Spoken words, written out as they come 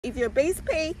If your base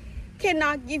pay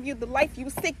cannot give you the life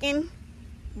you seeking,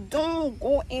 don't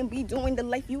go and be doing the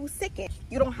life you seeking.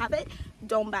 You don't have it,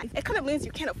 don't buy it. It kind of means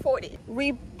you can't afford it.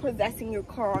 Repossessing your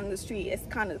car on the street is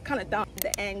kind of dumb.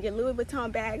 And your Louis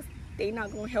Vuitton bags, they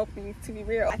not gonna help you, to be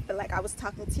real. I feel like I was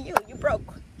talking to you. You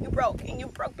broke, and you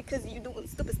broke because you doing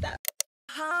stupid stuff.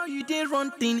 How you did run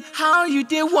thing, how you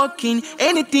did walking,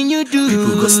 anything you do,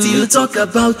 people go still talk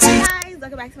about it. Hey guys,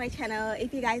 welcome back to my channel.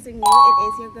 If you guys are new,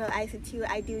 it is your girl Isa2.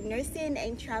 I do nursing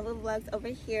and travel vlogs over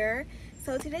here.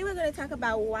 So today we're going to talk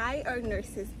about why are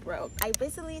nurses broke. I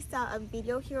recently saw a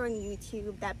video here on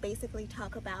YouTube that basically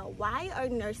talk about why are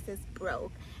nurses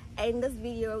broke. And this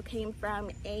video came from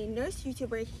a nurse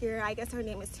YouTuber here. I guess her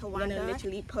name is Tawanda. I'm gonna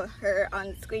literally put her on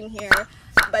the screen here.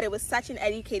 But it was such an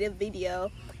educated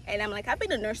video. And I'm like, I've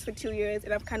been a nurse for 2 years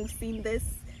and I've kind of seen this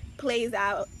plays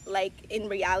out like in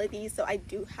reality. So I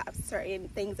do have certain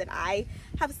things that I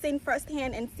have seen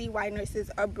firsthand and see why nurses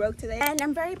are broke today. And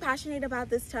I'm very passionate about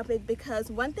this topic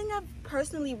because one thing I've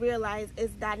personally realized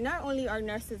is that not only are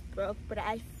nurses broke, but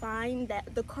I find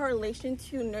that the correlation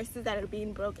to nurses that are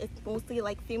being broke is mostly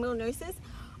like female nurses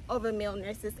over male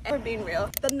nurses. And for being real,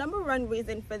 the number one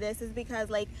reason for this is because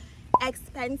like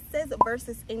expenses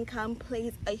versus income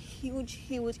plays a huge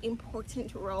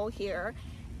important role here.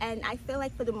 And I feel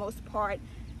like for the most part,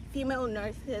 female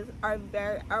nurses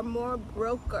are more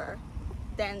broker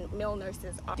than male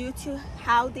nurses are due to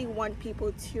how they want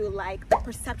people to, like, the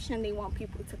perception they want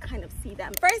people to kind of see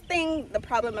them. First thing, the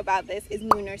problem about this is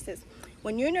new nurses.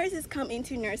 When new nurses come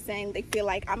into nursing, they feel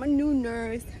like, I'm a new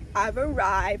nurse, I've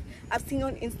arrived, I've seen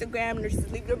on Instagram nurses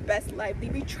live their best life, they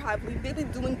be traveling, they be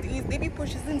doing these, they be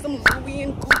purchasing some Louis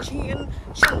and Gucci and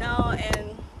Chanel,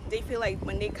 and they feel like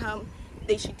when they come,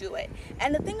 they should do it.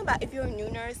 And the thing about if you're a new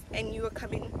nurse and you're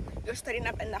starting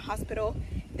up in the hospital,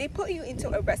 they put you into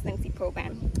a residency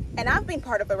program. And I've been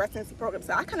part of a residency program,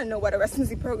 so I kind of know what a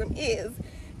residency program is.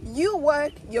 You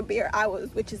work your bare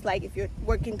hours, which is like if you're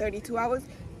working 32 hours,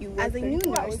 you work as a new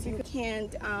nurse, you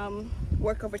can't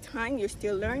work overtime. You're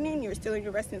still learning, you're still in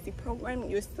your residency program,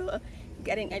 you're still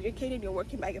getting educated, you're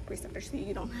working by your preceptor, so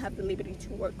you don't have the liberty to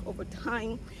work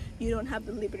overtime. You don't have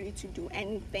the liberty to do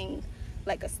anything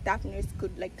like a staff nurse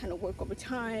could, like kind of work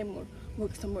overtime or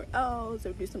work somewhere else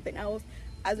or do something else.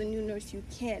 As a new nurse, you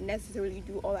can't necessarily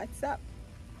do all that stuff.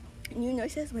 New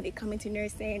nurses, when they come into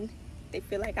nursing, they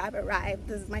feel like I've arrived.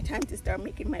 This is my time to start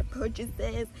making my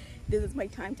purchases. This is my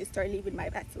time to start living my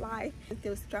best life.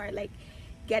 They'll start like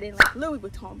getting like Louis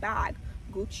Vuitton bag,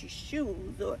 Gucci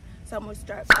shoes, or some will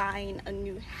start buying a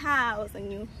new house, a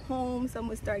new home. Some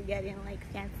will start getting like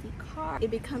fancy cars.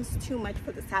 It becomes too much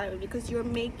for the salary because you're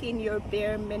making your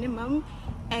bare minimum.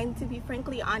 And to be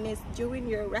frankly honest, during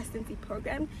your residency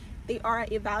program, they are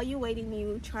evaluating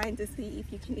you, trying to see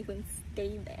if you can even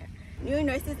stay there. New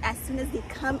nurses, as soon as they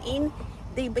come in,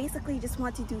 they basically just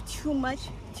want to do too much,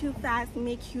 too fast,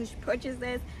 make huge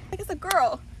purchases. Like, as a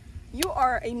girl, you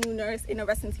are a new nurse in a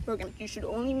residency program. You should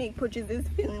only make purchases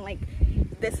feeling like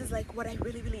this is like what I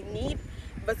really need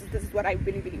versus this is what I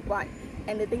really want.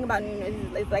 And the thing about new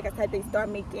nurses is, like I said, they start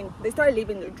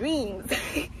living their dreams.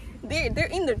 they're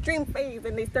in the dream phase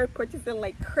and they start purchasing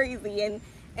like crazy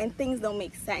and things don't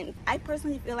make sense. I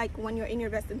personally feel like when you're in your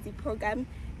residency program,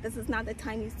 this is not the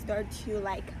time you start to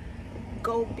like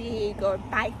go big or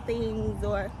buy things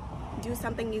or do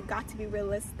something. You got to be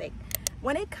realistic.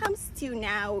 When it comes to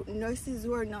now nurses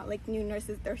who are not like new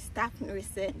nurses, they're staff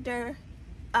nurses, their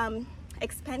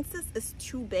expenses is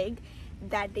too big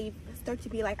that they start to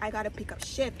be like, I gotta pick up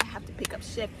shift, I have to pick up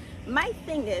shift. My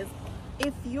thing is,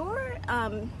 if your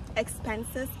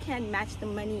expenses can match the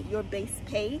money your base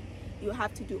pay, you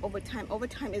have to do overtime.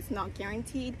 Overtime is not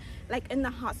guaranteed. Like in the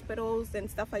hospitals and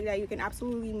stuff like that, you can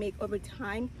absolutely make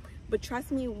overtime, but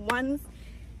trust me, once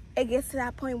it gets to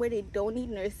that point where they don't need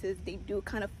nurses, they do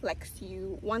kind of flex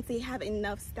you. Once they have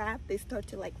enough staff, they start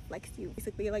to like flex you,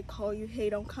 basically like call you, hey,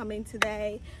 don't come in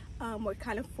today, we're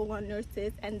kind of full on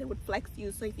nurses, and they would flex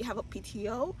you. So if you have a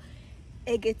PTO,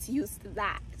 it gets used to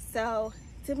that. So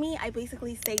to me, I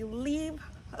basically say live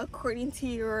according to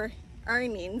your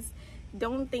earnings.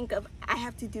 Don't think of I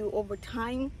have to do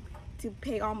overtime to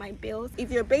pay all my bills.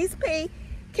 If your base pay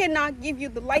cannot give you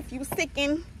the life you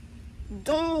seeking,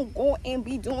 don't go and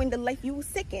be doing the life you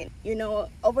seeking. You know,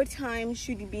 overtime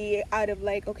should be out of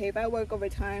like, okay, if I work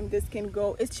overtime, this can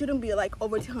go. It shouldn't be like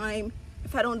overtime.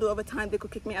 If I don't do overtime, they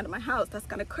could kick me out of my house. That's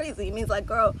kind of crazy. It means like,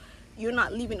 girl, you're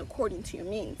not living according to your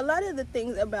means. A lot of the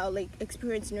things about like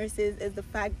experienced nurses is the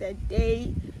fact that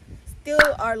they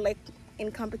still are like in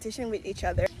competition with each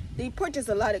other. They purchase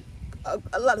a lot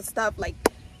of stuff like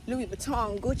Louis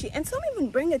Vuitton, Gucci, and some even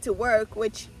bring it to work,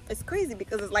 which is crazy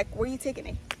because it's like, where are you taking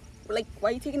it? Like, why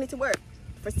are you taking it to work?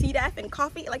 For CDF and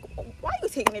coffee? Like, why are you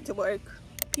taking it to work?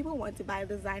 People want to buy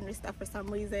designer stuff for some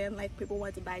reason. Like, people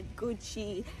want to buy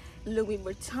Gucci, Louis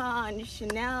Vuitton,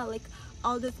 Chanel, like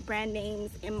all these brand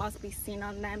names. It must be seen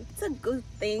on them. It's a good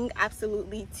thing,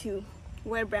 absolutely, to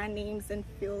wear brand names and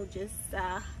feel just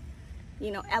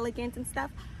you know, elegant and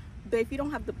stuff. But if you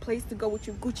don't have the place to go with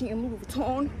your Gucci and Louis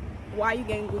Vuitton, why are you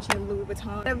getting Gucci and Louis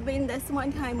Vuitton? I've been this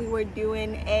one time we were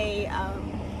doing a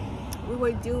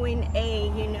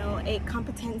you know, a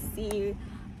competency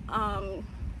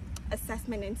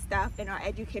assessment and stuff, and our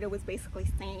educator was basically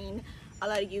saying a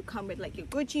lot of you come with like your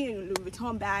Gucci and your Louis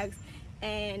Vuitton bags,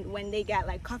 and when they get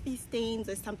like coffee stains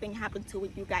or something happened to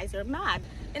it, you guys are mad.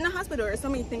 In the hospital, there are so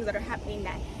many things that are happening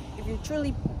that if you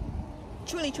truly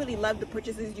love the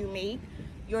purchases you make,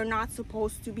 you're not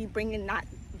supposed to be bringing that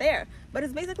there. But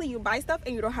it's basically you buy stuff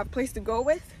and you don't have a place to go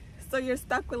with, so you're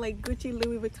stuck with like Gucci,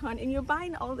 Louis Vuitton, and you're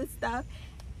buying all this stuff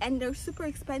and they're super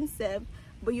expensive,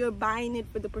 but you're buying it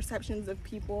for the perceptions of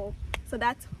people. So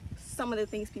that's some of the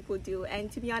things people do.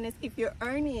 And to be honest, if you're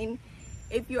earning,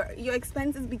 if your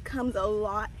expenses becomes a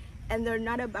lot and they're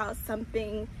not about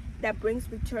something that brings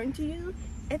return to you,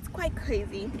 it's quite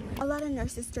crazy. A lot of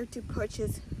nurses start to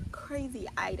purchase crazy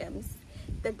items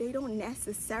that they don't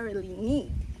necessarily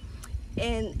need,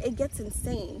 and it gets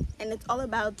insane. And it's all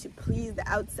about to please the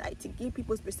outside, to give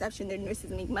people's perception that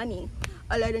nurses make money.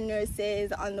 A lot of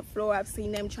nurses on the floor, I've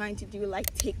seen them trying to do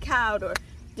like takeout or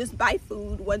just buy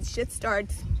food. Once shit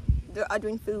starts, they're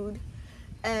ordering food,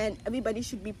 and everybody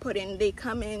should be put in. They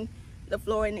come in the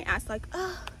floor and they ask like,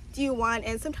 oh, do you want?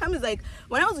 And sometimes, like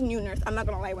when I was a new nurse, I'm not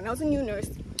gonna lie, when I was a new nurse,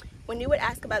 when they would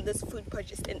ask about this food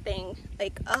purchasing thing,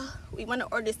 like, oh, we want to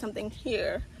order something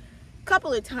here, a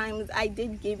couple of times I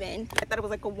did give in. I thought it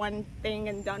was like a one thing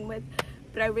and done with,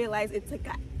 but I realized it's like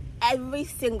every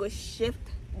single shift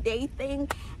day thing,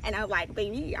 and I'm like,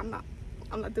 baby, I'm not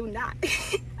doing that.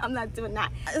 I'm not doing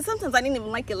that. And sometimes I didn't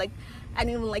even like it, like I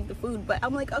didn't even like the food, but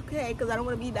I'm like, okay, because I don't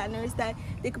want to be that nurse that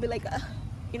they could be like,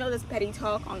 you know, this petty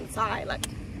talk on the side, like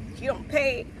she don't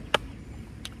pay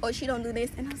or she don't do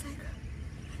this. And I was like,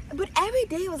 but every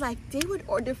day it was like they would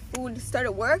order food to start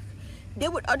at work, they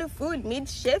would order food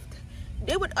mid-shift,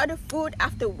 they would order food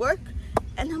after work,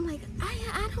 and I'm like,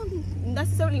 I don't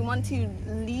necessarily want to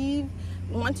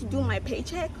do my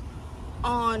paycheck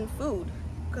on food,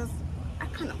 because I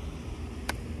kind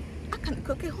of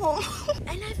cook at home.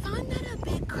 And I found that a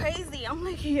bit crazy. I'm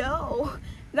like, yo,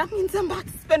 that means I'm about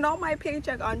to spend all my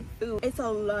paycheck on food. It's a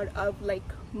lot of like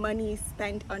money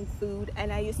spent on food,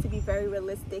 and I used to be very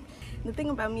realistic. The thing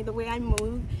about me, the way I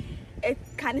move, it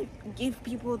kind of gives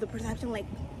people the perception like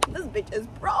this bitch is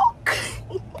broke.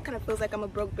 It kind of feels like I'm a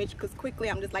broke bitch, because quickly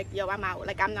I'm just like, yo, I'm out.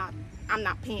 Like I'm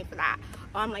not paying for that.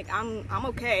 Or I'm like, I'm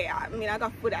okay. I mean, I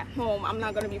got food at home. I'm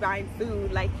not gonna be buying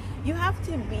food. Like, you have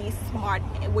to be smart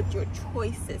with your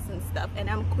choices and stuff. And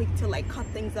I'm quick to like cut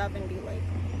things up and be like,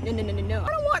 no, I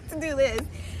don't want to do this.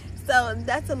 So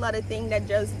that's a lot of things that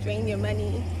just drain your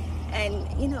money.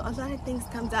 And you know, a lot of things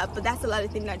comes up, but that's a lot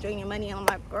of things that drain your money. And I'm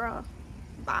like, girl,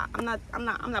 I'm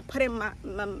not putting my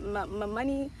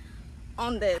money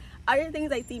on this. Other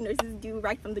things I see nurses do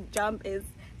right from the jump is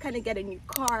kind of get a new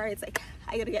car. It's like,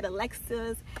 I gotta get a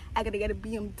Lexus, I gotta get a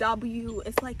BMW,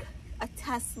 it's like a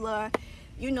Tesla.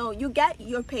 You know, you get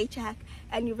your paycheck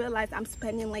and you realize I'm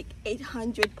spending like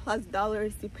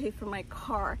 $800+ to pay for my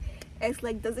car. It's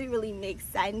like, does it really make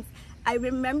sense? I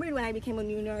remembered when I became a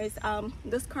new nurse,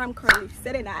 this car I'm currently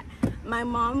sitting at, my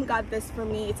mom got this for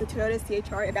me. It's a Toyota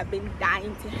CHR that I've been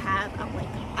dying to have. I'm like,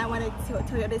 I want a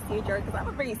Toyota CHR because I'm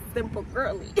a very simple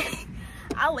girly.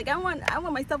 I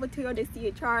want myself a Toyota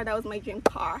CHR. That was my dream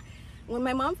car. When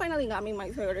my mom finally got me my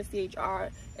Toyota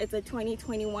CHR, it's a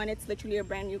 2021. It's literally a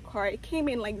brand new car. It came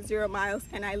in like 0 miles,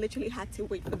 and I literally had to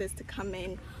wait for this to come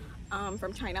in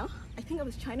from China. I think it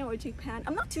was China or Japan.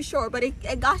 I'm not too sure, but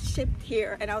it got shipped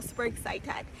here, and I was super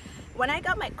excited. When I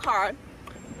got my car,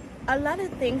 a lot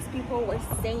of things people were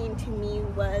saying to me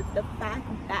was the fact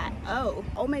that, oh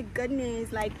my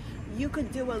goodness, like, you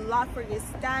could do a lot for your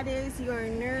status, you're a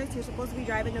nurse, you're supposed to be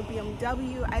driving a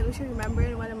BMW. I literally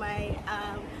remember one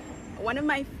of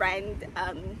my friends,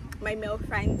 my male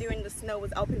friend, during the snow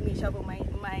was helping me shovel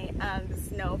the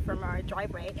snow from our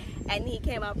driveway, and he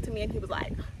came up to me and he was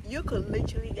like, you could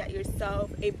literally get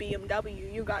yourself a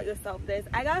BMW, you got yourself this.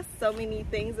 I got so many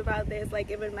things about this, like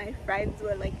even my friends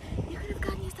were like, you could have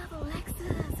gotten yourself a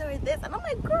Lexus or this, and I'm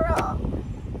like, girl,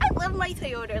 I love my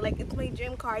Toyota, like it's my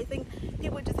dream car. I think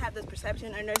people just have this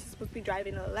perception a nurse is supposed to be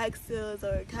driving a Lexus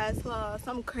or a Tesla or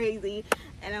something crazy,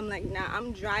 and I'm like, nah,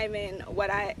 I'm driving what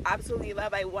I absolutely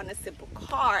love. I want a simple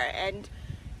car. And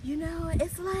you know,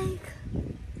 it's like,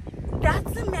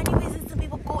 That's the many reasons some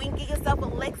people go and get yourself a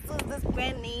Lexus, this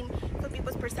brand name, for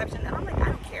people's perception. And I'm like, I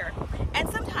don't care. And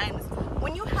sometimes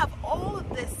when you have all of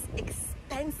this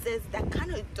expenses that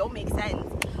kind of don't make sense,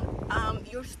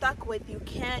 you're stuck with, you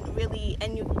can't really,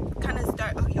 and you kind of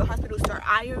start, your hospital start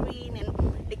hiring,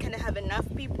 and they kind of have enough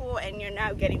people, and you're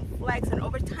now getting flex, and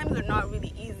overtime they're not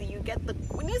really easy. You get the,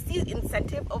 when you see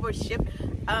incentive over shift,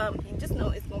 you just know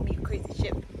it's going to be a crazy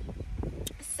shift.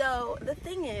 So the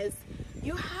thing is,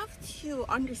 you have to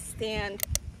understand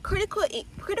critical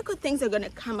things are going to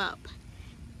come up,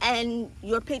 and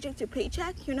your paycheck to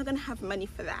paycheck, you're not going to have money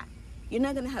for that. You're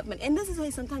not going to have money. And this is why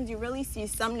sometimes you really see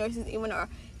some nurses even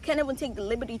can't even take the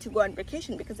liberty to go on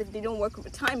vacation, because if they don't work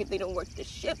overtime, if they don't work the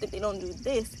shift, if they don't do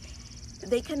this,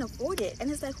 they can afford it.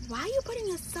 And it's like, why are you putting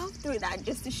yourself through that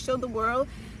just to show the world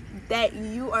that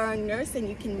you are a nurse and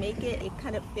you can make it? It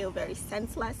kind of feels very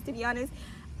senseless, to be honest.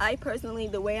 I personally,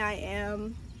 the way I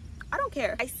am, I don't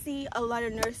care. I see a lot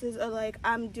of nurses are like,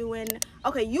 I'm doing,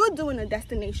 okay, you're doing a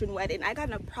destination wedding. I got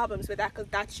no problems with that because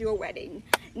that's your wedding.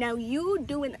 Now you're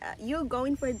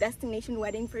going for a destination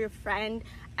wedding for your friend.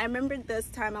 I remember this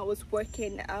time I was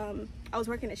working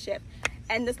a shift,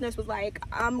 and this nurse was like,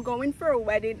 I'm going for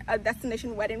a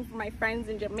destination wedding for my friends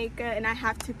in Jamaica, and I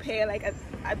have to pay like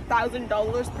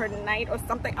 $1,000 per night or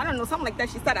something. I don't know, something like that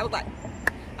she said. I was like,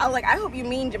 I hope you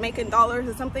mean Jamaican dollars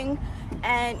or something.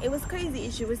 And it was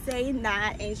crazy. She was saying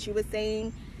that, and she was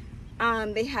saying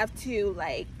they have to,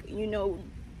 like, you know,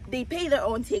 they pay their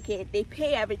own ticket, they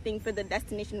pay everything for the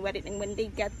destination wedding, and when they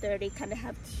get there they kind of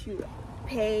have to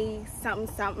pay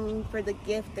something for the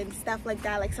gift and stuff like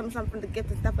that, like something for the gift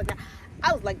and stuff like that.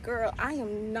 I was like, girl, I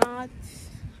am not,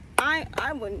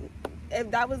 I wouldn't, if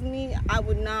that was me, I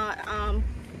would not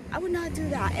do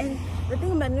that. And the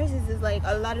thing about nurses is, like,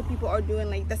 a lot of people are doing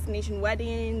like destination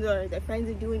weddings, or their friends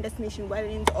are doing destination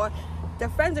weddings, or their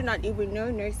friends are not even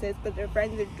nurses, but their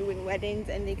friends are doing weddings,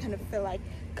 and they kind of feel like,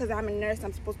 because I'm a nurse,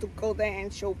 I'm supposed to go there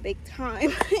and show big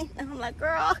time. And I'm like,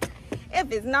 girl,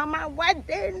 if it's not my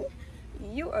wedding,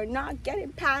 you are not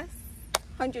getting past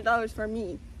 $100 for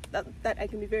me. That I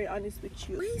can be very honest with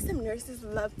you. Why some nurses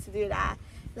love to do that?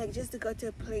 Like, just to go to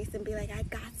a place and be like, I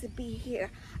got to be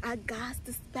here, I got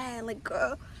to spend. Like,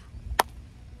 girl,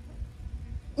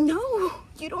 no,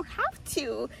 you don't have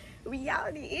to.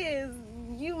 Reality is,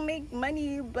 you make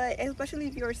money, but especially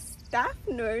if you're a staff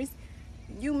nurse,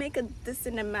 you make a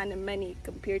decent amount of money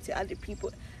compared to other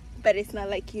people. But it's not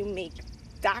like you make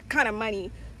that kind of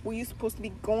money where you're supposed to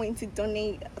be going to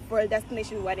donate for a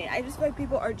destination wedding. I just feel like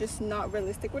people are just not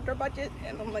realistic with their budget.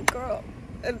 And I'm like, girl,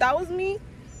 if that was me,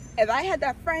 if I had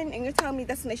that friend and you're telling me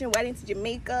destination wedding to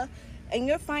Jamaica, and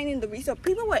you're finding the resort,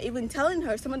 people were even telling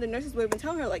her, some of the nurses were even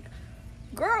telling her, like,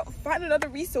 girl, find another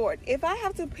resort. If I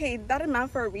have to pay that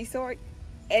amount for a resort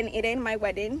and it ain't my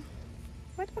wedding,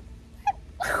 what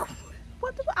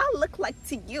do I look like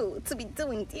to you to be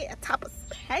doing that type of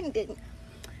spending?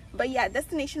 But yeah,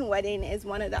 destination wedding is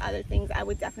one of the other things I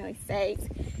would definitely say.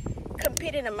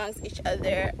 Competing amongst each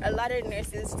other, a lot of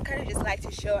nurses kind of just like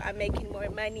to show, I'm making more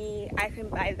money, I can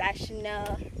buy that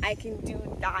Chanel, I can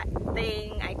do that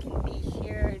thing, I can be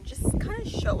here, just kind of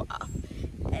show off.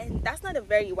 And that's not a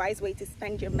very wise way to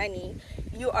spend your money.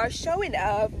 You are showing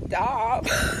off, dog.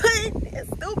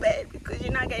 It's stupid because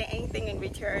you're not getting anything in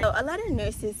return. So a lot of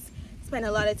nurses spend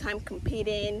a lot of time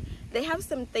competing. They have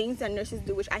some things that nurses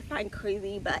do which I find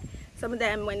crazy, but some of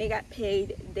them, when they got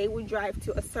paid, they would drive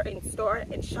to a certain store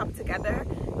and shop together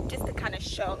just to kind of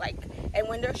show, like, and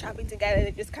when they're shopping together,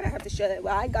 they just kind of have to show that,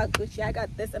 well, I got Gucci, I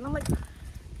got this. And I'm like,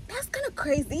 that's kind of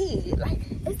crazy. Like,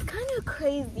 it's kind of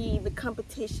crazy, the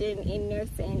competition in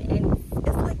nursing, and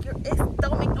it's like, it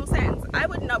don't make no sense. I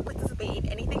would not participate in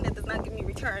anything that does not give me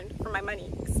return for my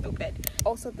money. It's stupid.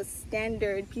 Also, the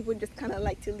standard, people just kind of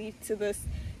like to leave to this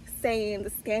saying, the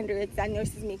standards that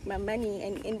nurses make my money,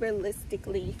 and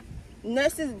realistically,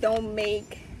 nurses don't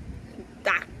make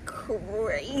that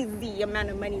crazy amount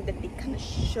of money that they kind of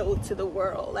show to the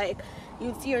world. Like,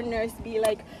 you see your nurse be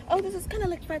like, oh, this is kind of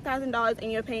like $5,000,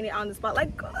 and you're paying it on the spot.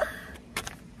 Like,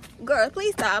 girl,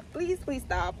 please stop, please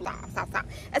stop. Stop.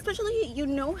 Especially, you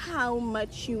know how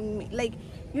much you, like,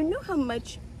 you know how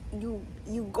much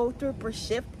you go through per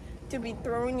shift to be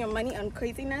throwing your money on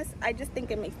craziness. I just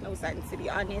think it makes no sense, to be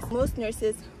honest. Most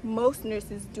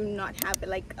nurses do not have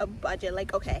like a budget.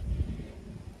 Like, okay,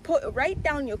 write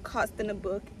down your cost in a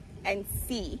book and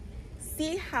see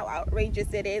how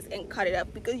outrageous it is and cut it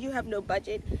up. Because you have no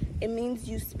budget, it means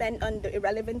you spend on the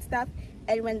irrelevant stuff,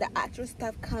 and when the actual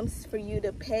stuff comes for you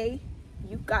to pay,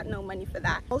 you got no money for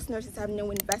that. Most nurses have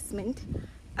no investment.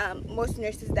 Most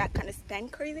nurses that kind of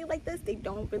spend crazy like this, they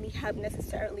don't really have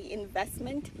necessarily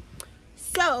investment.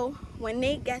 So when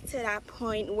they get to that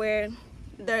point where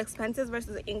their expenses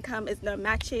versus income is not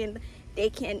matching, they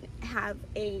can have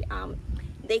an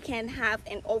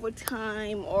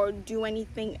overtime or do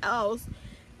anything else.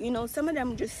 You know, some of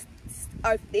them just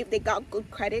are, if they got good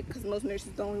credit, because most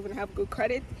nurses don't even have good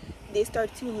credit, they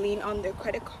start to lean on their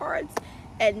credit cards,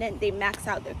 and then they max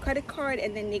out their credit card,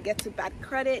 and then they get to bad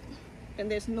credit, and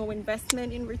there's no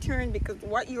investment in return, because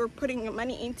what you're putting your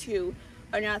money into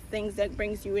are not things that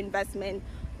brings you investment,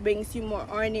 brings you more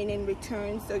earning in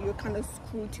return. So you're kind of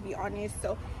screwed, to be honest.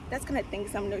 So that's kind of thing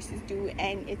some nurses do,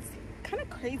 and it's kind of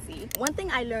crazy. One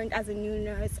thing I learned as a new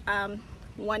nurse,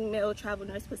 one male travel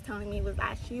nurse was telling me, was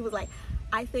that she was like,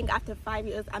 I think after 5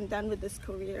 years I'm done with this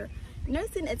career.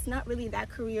 Nursing, it's not really that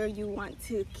career you want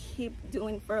to keep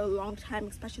doing for a long time,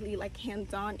 especially like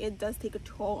hands-on. It does take a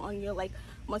toll on your like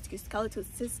musculoskeletal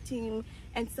system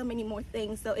and so many more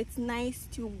things. So it's nice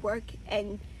to work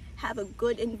and have a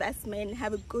good investment,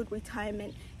 have a good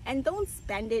retirement, and don't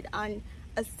spend it on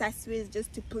accessories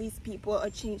just to please people or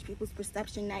change people's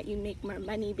perception that you make more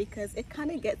money, because it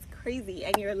kind of gets crazy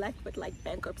and you're left with like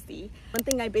bankruptcy. One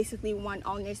thing I basically want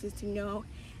all nurses to know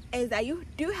is that you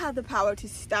do have the power to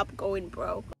stop going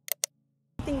broke.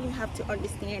 One thing you have to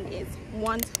understand is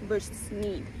want versus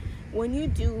need. When you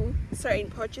do certain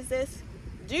purchases,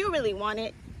 do you really want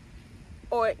it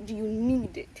or do you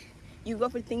need it? You go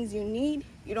for things you need,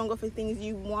 you don't go for things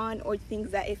you want, or things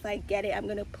that if I get it I'm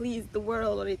gonna please the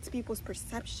world or it's people's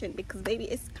perception, because baby,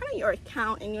 it's kind of your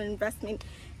account and your investment.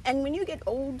 And when you get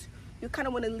old, you kind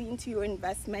of want to lean to your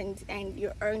investment and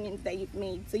your earnings that you've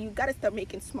made. So you got to start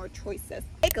making smart choices.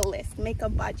 Make a list, make a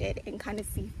budget, and kind of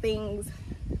see things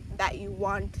that you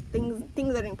want, things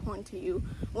that are important to you.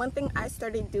 One thing I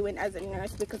started doing as a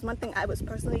nurse, because one thing I was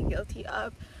personally guilty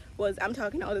of was, I'm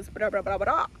talking all this blah blah blah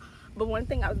blah, but one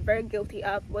thing I was very guilty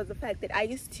of was the fact that I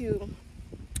used to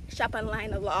shop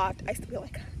online a lot. I used to be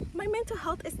like, my mental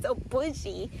health is so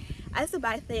bougie. I used to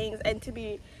buy things, and to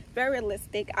be very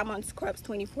realistic, I'm on scrubs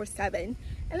 24/7, and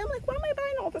I'm like, why am I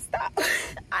buying all the stuff?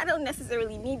 I don't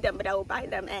necessarily need them, but I will buy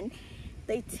them, and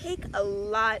they take a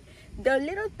lot. They're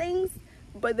little things,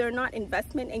 but they're not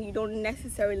investment, and you don't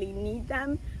necessarily need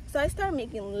them. So I started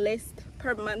making lists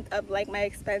per month of like my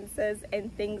expenses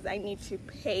and things I need to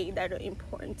pay that are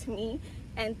important to me,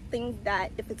 and things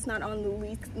that if it's not on the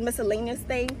list, miscellaneous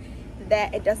thing,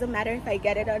 that it doesn't matter if I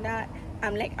get it or not.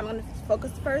 I'm gonna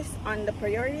focus first on the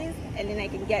priorities, and then I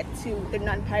can get to the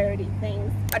non-priority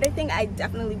things. Other thing I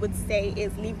definitely would say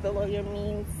is leave below your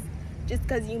means. Just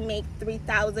because you make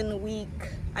 $3,000 a week,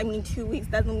 I mean 2 weeks,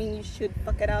 doesn't mean you should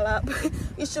fuck it all up.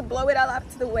 You should blow it all up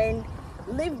to the wind.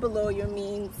 Live below your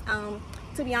means.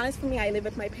 To be honest, for me, I live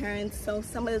with my parents, so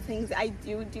some of the things I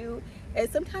do is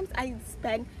sometimes I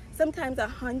spend, sometimes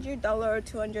 $100 or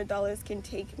 $200 can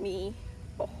take me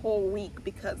a whole week,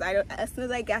 because as soon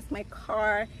as I gas my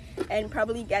car and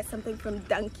probably get something from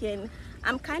Dunkin',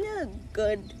 I'm kind of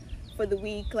good for the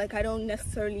week. Like, I don't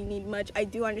necessarily need much. I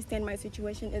do understand my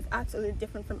situation is absolutely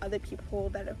different from other people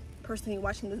that are personally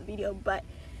watching this video, but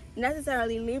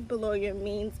necessarily live below your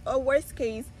means, or worst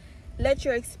case, let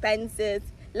your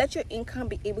income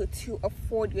be able to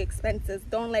afford your expenses.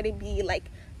 Don't let it be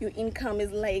like your income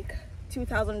is like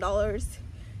 $2,000,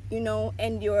 you know,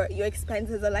 and your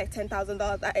expenses are like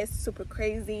 $10,000. That is super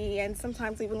crazy. And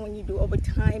sometimes even when you do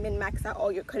overtime and max out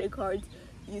all your credit cards,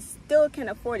 you still can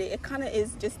afford it. It kind of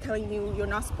is just telling you you're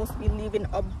not supposed to be living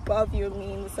above your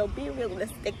means. So be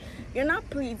realistic. You're not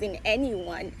pleasing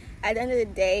anyone. At the end of the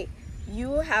day,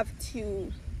 you're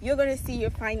gonna see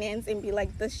your finance and be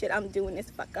like, this shit I'm doing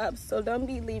is fuck up. So don't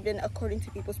be living according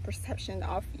to people's perception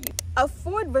of you.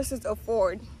 Afford versus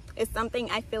afford is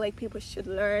something I feel like people should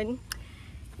learn.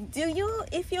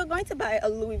 If you're going to buy a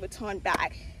Louis Vuitton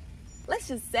bag, let's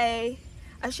just say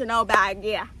a Chanel bag,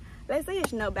 yeah, let's say a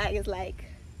Chanel bag is like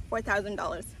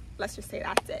 $4,000, let's just say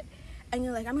that's it, and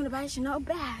you're like, I'm gonna buy a Chanel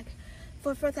bag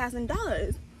for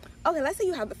 $4,000. Okay, let's say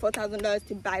you have the $4,000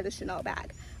 to buy the Chanel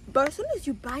bag, but as soon as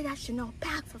you buy that Chanel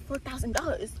bag for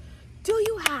 $4,000, do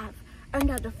you have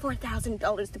another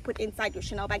 $4,000 to put inside your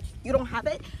Chanel bag? You don't have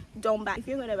it, don't buy. If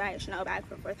you're gonna buy a Chanel bag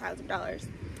for $4,000,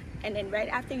 and then right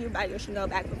after you buy your Chanel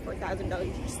bag for $4,000,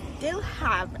 you still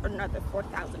have another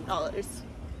 $4,000.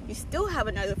 You still have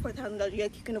another $4,000. You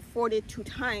can afford it 2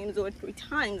 times or 3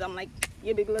 times. I'm like,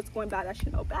 yeah, baby, let's go and buy that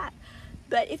Chanel bag.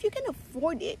 But if you can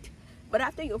afford it, but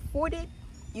after you afford it,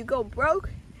 you go broke,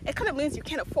 it kind of means you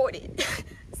can't afford it.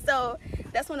 So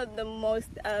that's one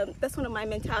of my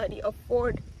mentality,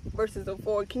 afford versus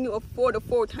afford. Can you afford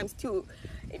 4 times 2?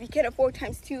 If you can't afford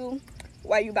times 2,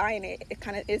 why are you buying it? It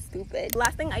kind of is stupid.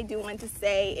 Last thing I do want to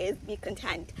say is be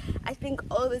content. I think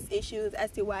all these issues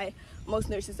as to why most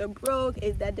nurses are broke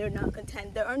is that they're not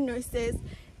content. There are nurses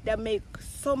that make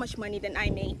so much money than I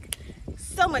make,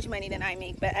 so much money than I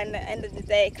make, but at the end of the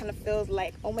day it kind of feels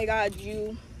like, oh my god,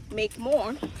 you make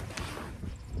more.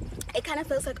 It kind of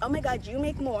feels like, oh my god, you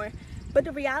make more. But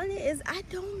the reality is I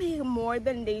don't make more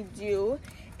than they do.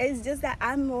 It's just that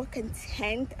I'm more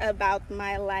content about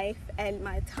my life and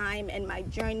my time and my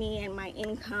journey and my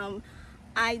income.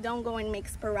 I don't go and make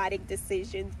sporadic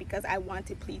decisions because I want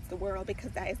to please the world,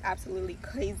 because that is absolutely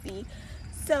crazy.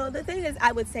 So the thing is,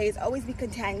 I would say, is always be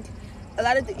content. A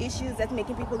lot of the issues that's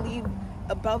making people live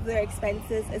above their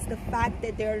expenses is the fact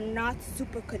that they're not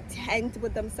super content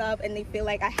with themselves, and they feel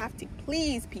like I have to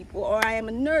please people, or I am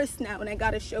a nurse now and I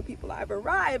gotta show people I've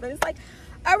arrived. And it's like,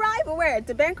 arrive where?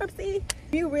 To bankruptcy?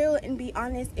 Be real and be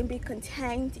honest and be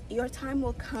content. Your time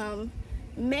will come.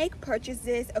 Make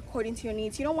purchases according to your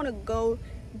needs. You don't want to go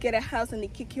get a house and they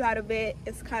kick you out of it.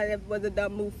 It's kind of was a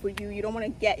dumb move for you. You don't want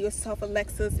to get yourself a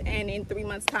Lexus and in 3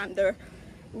 months time they're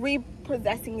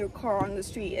repossessing your car on the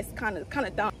street. It's kind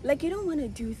of dumb. Like, you don't want to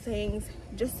do things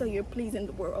just so you're pleasing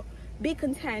the world. Be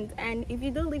content, and if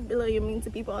you do live below your means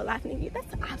and people are laughing at you,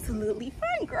 that's absolutely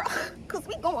fine, girl, because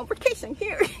we go on vacation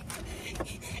here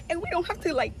and we don't have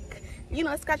to, like, you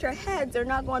know, scratch our heads or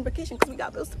not go on vacation because we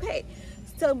got bills to pay.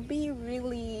 So be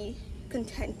really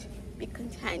content. Be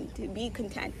content. Be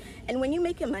content. And when you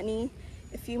make your money,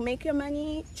 if you make your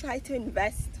money, try to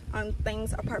invest on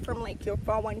things apart from like your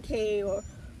 401k or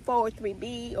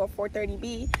 403b or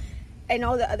 430b and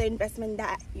all the other investment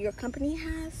that your company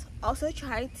has. Also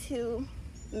try to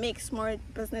make smart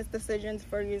business decisions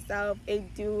for yourself.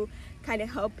 It do kind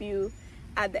of help you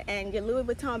at the end. Your Louis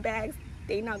Vuitton bags,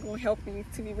 they not gonna help you,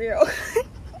 to be real.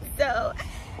 So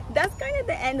that's kind of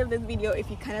the end of this video.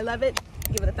 If you kind of love it,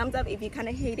 give it a thumbs up. If you kind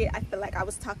of hate it, I feel like I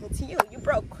was talking to you. You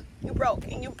broke,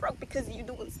 and you broke because you're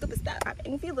doing stupid stuff.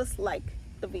 And if you dislike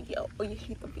the video or you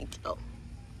hate the video,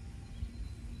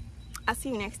 I'll see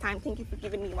you next time. Thank you for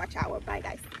giving me watch hour. Bye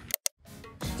guys.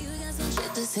 You got some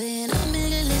shit to say and I'm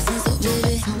in listen, so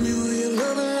baby, tell me where your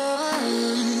love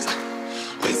lies.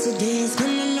 Waste a day,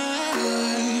 spend the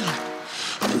night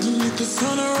underneath the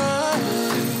sunrise.